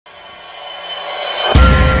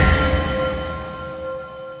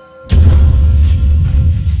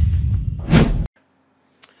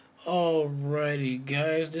Alrighty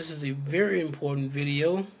guys, this is a very important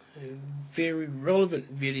video, a very relevant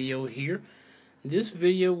video here. This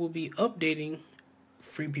video will be updating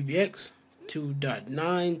FreePBX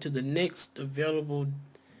 2.9 to the next available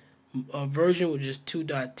version, which is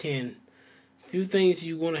 2.10. Few things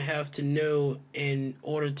you're going to have to know in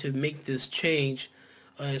order to make this change,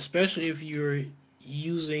 especially if you're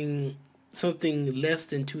using something less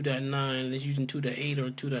than 2.9, that's using 2.8 or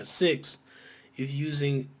 2.6. If you're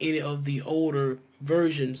using any of the older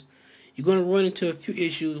versions, you're going to run into a few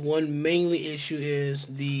issues. One mainly issue is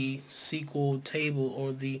the SQL table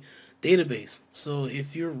or the database. So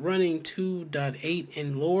if you're running 2.8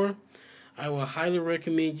 and lower, I will highly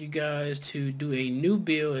recommend you guys to do a new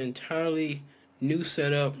build, entirely new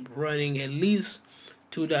setup, running at least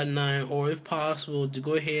 2.9, or if possible to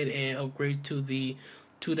go ahead and upgrade to the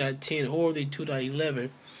 2.10 or the 2.11.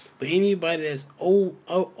 But anybody that's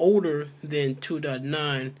older than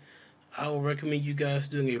 2.9, I will recommend you guys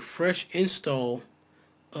doing a fresh install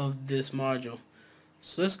of this module.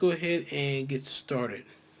 So let's go ahead and get started.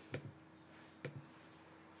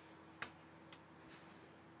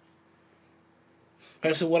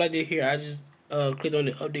 Alright, so what I did here, I just clicked on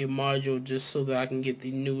the update module just so that I can get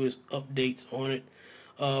the newest updates on it.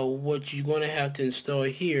 What you're going to have to install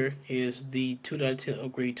here is the 2.10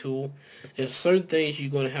 upgrade tool. There's certain things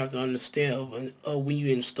you're going to have to understand when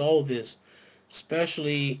you install this,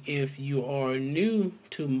 especially if you are new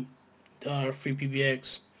to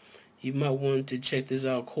FreePBX. You might want to check this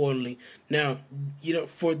out accordingly. Now,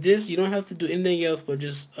 for this, you don't have to do anything else but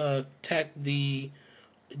just tap the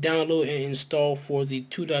download and install for the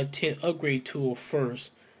 2.10 upgrade tool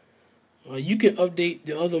first. You can update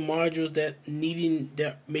the other modules that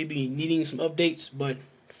may be needing some updates, but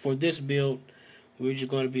for this build, we're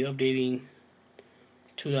just going to be updating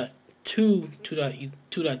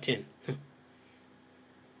 2.10.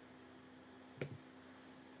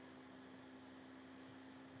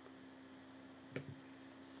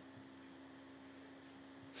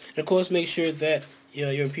 And of course, make sure that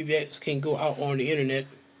your PBX can go out on the internet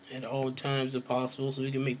at all times if possible, so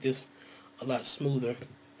we can make this a lot smoother.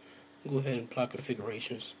 Go ahead and apply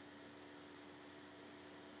configurations.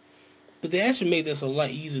 But they actually made this a lot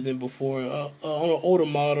easier than before. On an older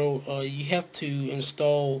model, you have to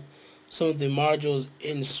install some of the modules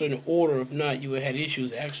in a certain order. If not, you would have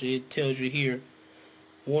issues. Actually, it tells you here,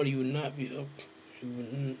 one, you would not be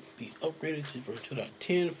upgraded to version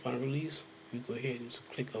 2.10 final release. You go ahead and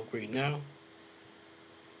just click upgrade now.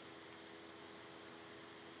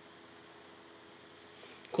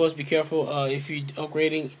 Of course, be careful if you're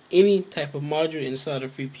upgrading any type of module inside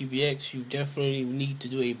of FreePBX, you definitely need to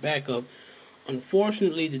do a backup.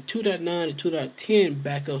 Unfortunately, the 2.9 and 2.10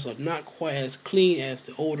 backups are not quite as clean as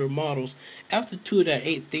the older models. After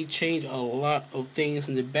 2.8, they change a lot of things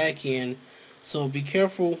in the back end, so be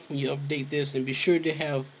careful when you update this, and be sure to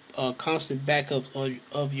have constant backups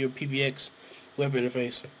of your PBX web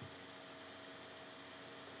interface.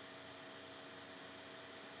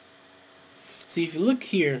 See, if you look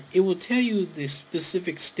here, it will tell you the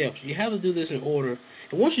specific steps. You have to do this in order.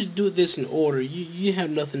 And once you do this in order, you have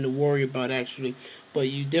nothing to worry about actually. But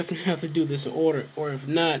you definitely have to do this in order. Or if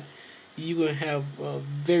not, you're going to have a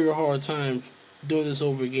very hard time doing this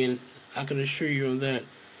over again. I can assure you on that.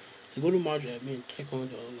 So go to Module Admin, click on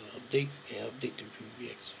the updates, and update the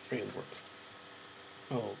PBX framework.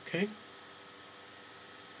 Okay.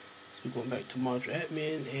 So we're going back to Module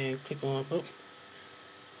Admin and click on,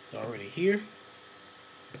 it's already here.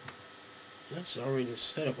 That's already in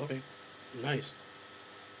setup. Okay, nice.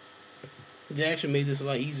 They actually made this a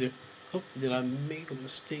lot easier. Oh, did I make a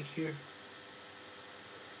mistake here?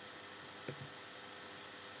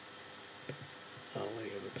 Oh,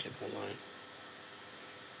 wait, let me check online.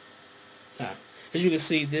 As you can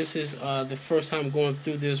see, this is the first time going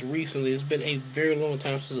through this recently. It's been a very long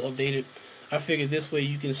time since it's updated. I figured this way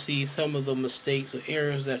you can see some of the mistakes or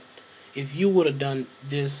errors that if you would have done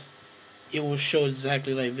this, it will show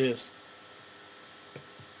exactly like this.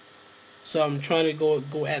 So I'm trying to go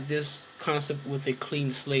at this concept with a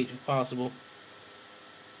clean slate if possible.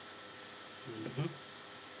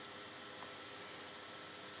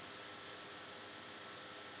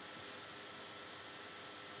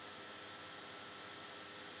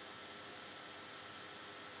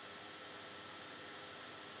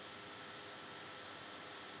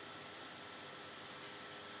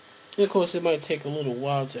 And of course, it might take a little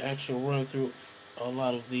while to actually run through a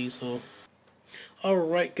lot of these. So,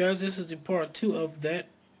 alright guys, this is the part 2 of that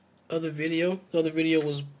other video. The other video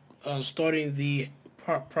was starting the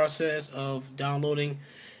process of downloading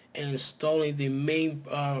and installing the main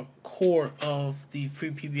core of the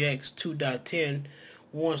FreePBX 2.10,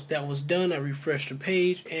 Once that was done, I refreshed the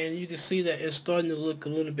page, and you can see that it's starting to look a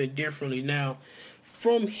little bit differently now.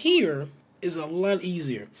 From here is a lot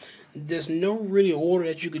easier. There's no really order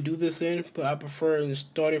that you could do this in, but I prefer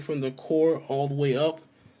starting from the core all the way up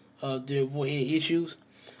to avoid any issues.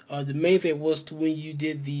 The main thing was to when you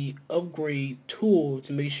did the upgrade tool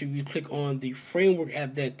to make sure you click on the framework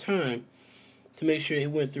at that time to make sure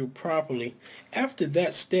it went through properly. After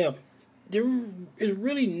that step, there is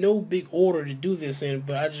really no big order to do this in,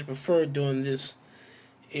 but I just prefer doing this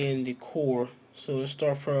in the core. So let's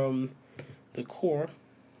start from the core.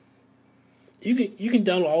 You can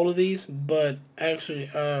download all of these, but actually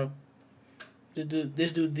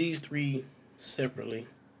let's do these three separately.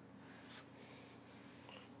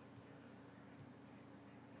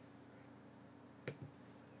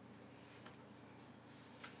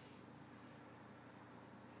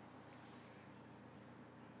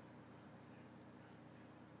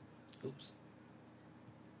 Oops.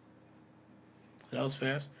 That was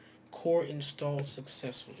fast. Core installed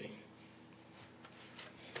successfully.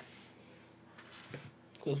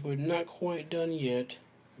 Because we're not quite done yet.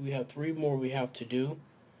 We have 3 more we have to do.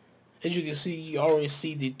 As you can see, you already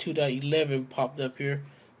see the 2.11 popped up here,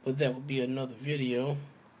 but that will be another video.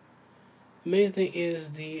 The main thing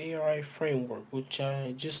is the ARI framework, which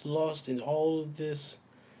I just lost in all of this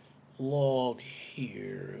log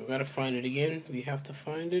here. We gotta find it again. We have to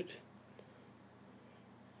find it.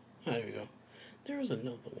 Oh, there we go. There's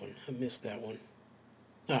another one. I missed that one.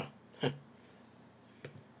 Ah.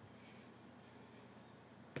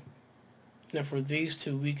 Now for these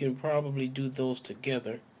two, we can probably do those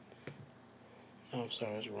together. Oh, I'm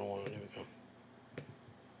sorry, that's the wrong one. There we go.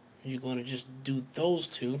 You're going to just do those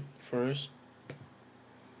two first.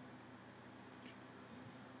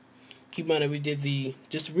 Keep in mind that we did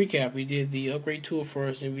just to recap, we did the upgrade tool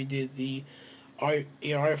first, and we did the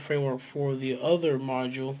ARI framework for the other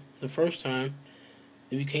module the first time.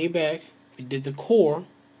 Then we came back, we did the core.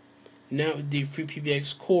 Now the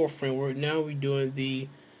FreePBX core framework. Now we're doing the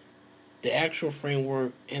actual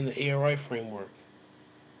framework and the ARI framework.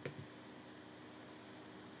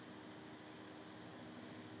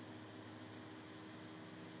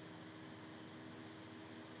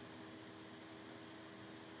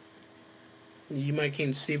 You might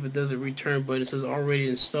can't see if it does a return button. It says already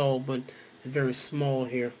installed, but it's very small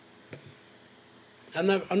here. I'm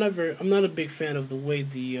not a big fan of the way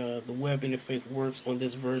the web interface works on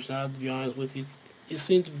this version. I'll be honest with you. It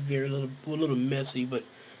seems to be a little messy, but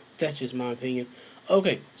that's just my opinion.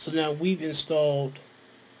 Okay, so now we've installed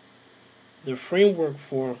the framework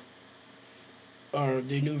for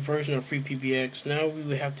the new version of FreePBX. Now we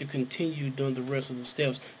will have to continue doing the rest of the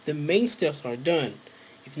steps. The main steps are done.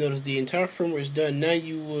 If you notice, the entire firmware is done. Now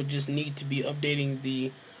you will just need to be updating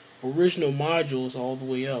the original modules all the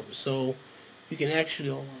way up. So you can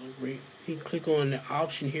actually, you can click on the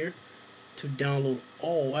option here to download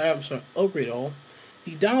all. I'm sorry, upgrade all.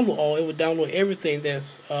 You download all, it will download everything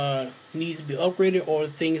that's needs to be upgraded or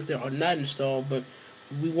things that are not installed. But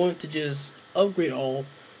we want to just upgrade all,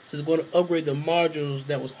 so it's going to upgrade the modules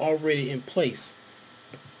that was already in place.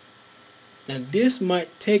 Now this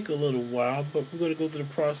might take a little while, but we're going to go through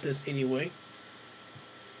the process anyway.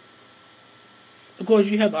 Of course,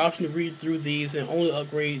 you have the option to read through these and only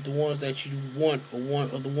upgrade the ones that you want or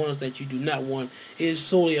the ones that you do not want. It is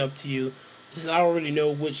solely up to you. Since I already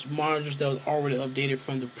know which modules that was already updated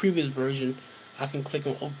from the previous version, I can click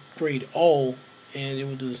on upgrade all and it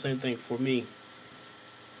will do the same thing for me.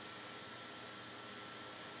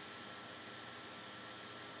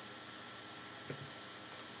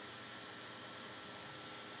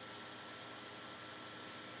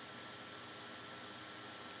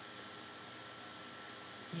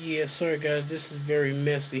 Yeah, sorry guys, this is very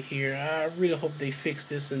messy here. I really hope they fix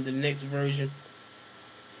this in the next version.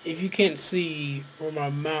 If you can't see where my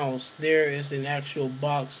mouse, there is an actual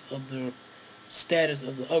box of the status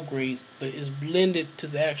of the upgrades, but it's blended to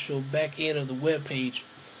the actual back end of the web page.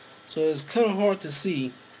 So it's kind of hard to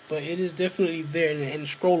see, but it is definitely there and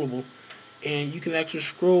scrollable. And you can actually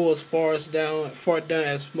scroll as far down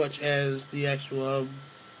as much as the actual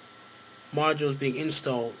modules being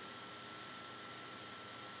installed.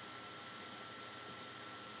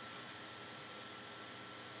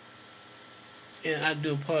 And I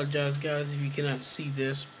do apologize guys if you cannot see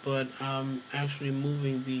this, but I'm actually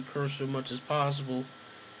moving the cursor as much as possible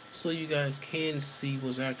so you guys can see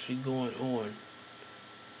what's actually going on.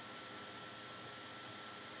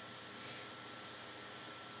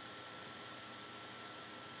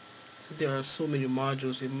 Since there are so many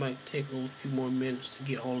modules, it might take a few more minutes to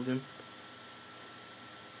get all of them.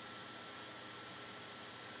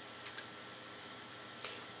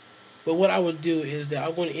 But what I would do is that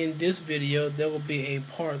I'm going to end this video. There will be a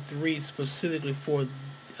part 3 specifically for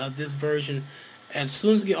this version. As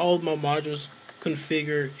soon as I get all of my modules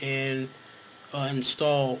configured and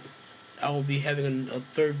installed, I will be having a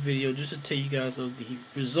third video just to tell you guys of the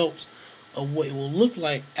results of what it will look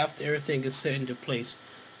like after everything is set into place.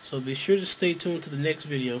 So be sure to stay tuned to the next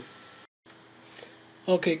video.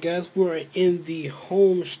 Okay guys, we're in the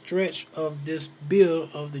home stretch of this build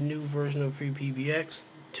of the new version of FreePBX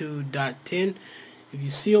 2.10. If you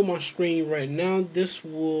see on my screen right now, this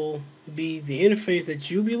will be the interface that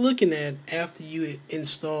you'll be looking at after you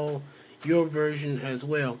install your version as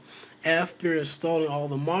well. After installing all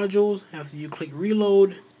the modules, after you click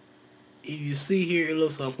reload, if you see here, it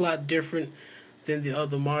looks a lot different than the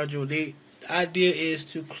other module. The idea is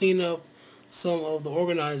to clean up some of the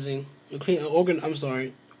organize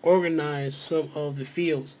some of the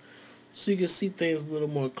fields so you can see things a little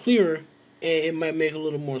more clearer, and it might make a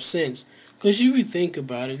little more sense. Because if you think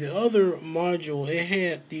about it, the other module, it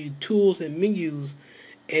had the tools and menus,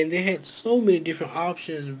 and they had so many different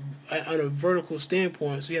options on a vertical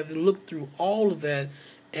standpoint, so you have to look through all of that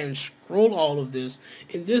and scroll all of this.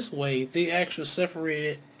 In this way, they actually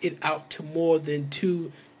separated it out to more than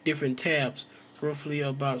 2 different tabs, roughly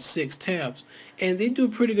about 6 tabs, and they do a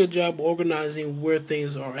pretty good job organizing where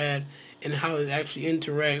things are at and how it actually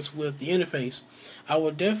interacts with the interface. I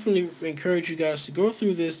would definitely encourage you guys to go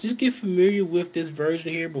through this. Just get familiar with this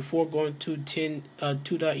version here before going to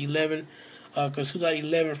 2.11, because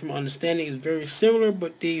 2.11, from my understanding, is very similar,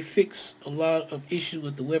 but they fix a lot of issues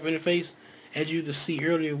with the web interface. As you can see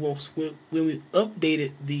earlier, when we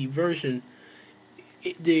updated the version,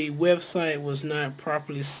 the website was not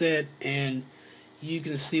properly set, and you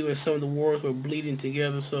can see where some of the words were bleeding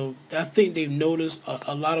together. So I think they've noticed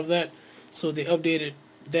a lot of that. So they updated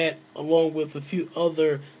that along with a few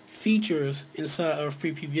other features inside of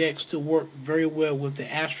FreePBX to work very well with the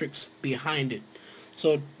asterisk behind it.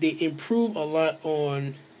 So they improve a lot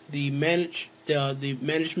on the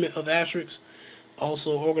management of asterisks,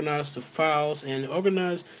 also organize the files and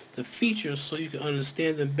organize the features so you can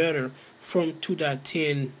understand them better from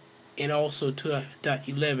 2.10 and also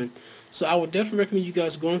 2.11. So I would definitely recommend you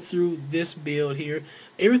guys going through this build here.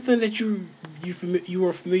 Everything that you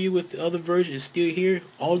are familiar with the other version is still here.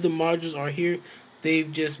 All of the modules are here.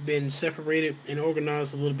 They've just been separated and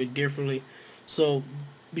organized a little bit differently. So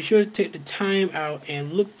be sure to take the time out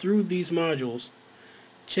and look through these modules.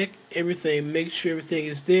 Check everything. Make sure everything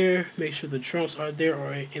is there. Make sure the trunks are there or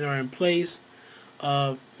are in place.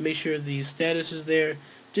 Make sure the status is there.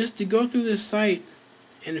 Just to go through this site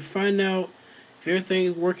and find out if everything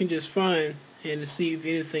is working just fine, and to see if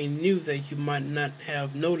anything new that you might not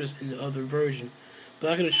have noticed in the other version.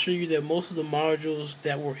 But I can assure you that most of the modules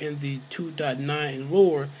that were in the 2.9 and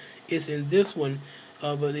lower is in this one,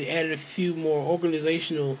 but they added a few more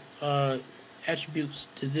organizational attributes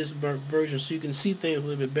to this version so you can see things a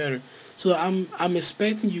little bit better. So I'm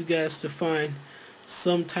expecting you guys to find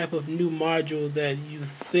some type of new module that you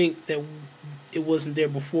think that it wasn't there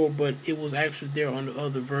before, but it was actually there on the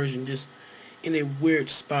other version, just in a weird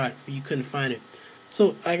spot where you couldn't find it.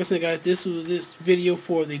 So like I said guys, this was this video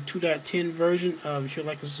for the 2.10 version. Be sure to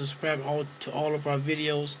like and subscribe to all of our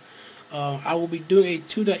videos. I will be doing a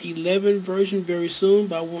 2.11 version very soon,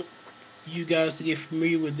 but I want you guys to get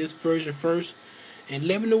familiar with this version first, and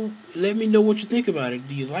let me know what you think about it.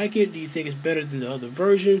 Do you like it? Do you think it's better than the other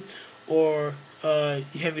version, or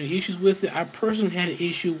you have any issues with it? I personally had an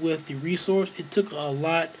issue with the resource. It took a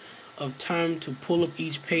lot of time to pull up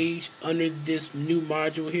each page under this new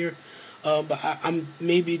module here, but I'm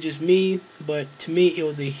maybe just me, but to me it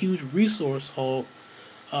was a huge resource hog.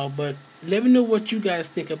 But let me know what you guys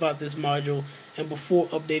think about this module and before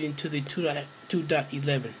updating to the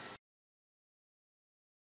 2.11.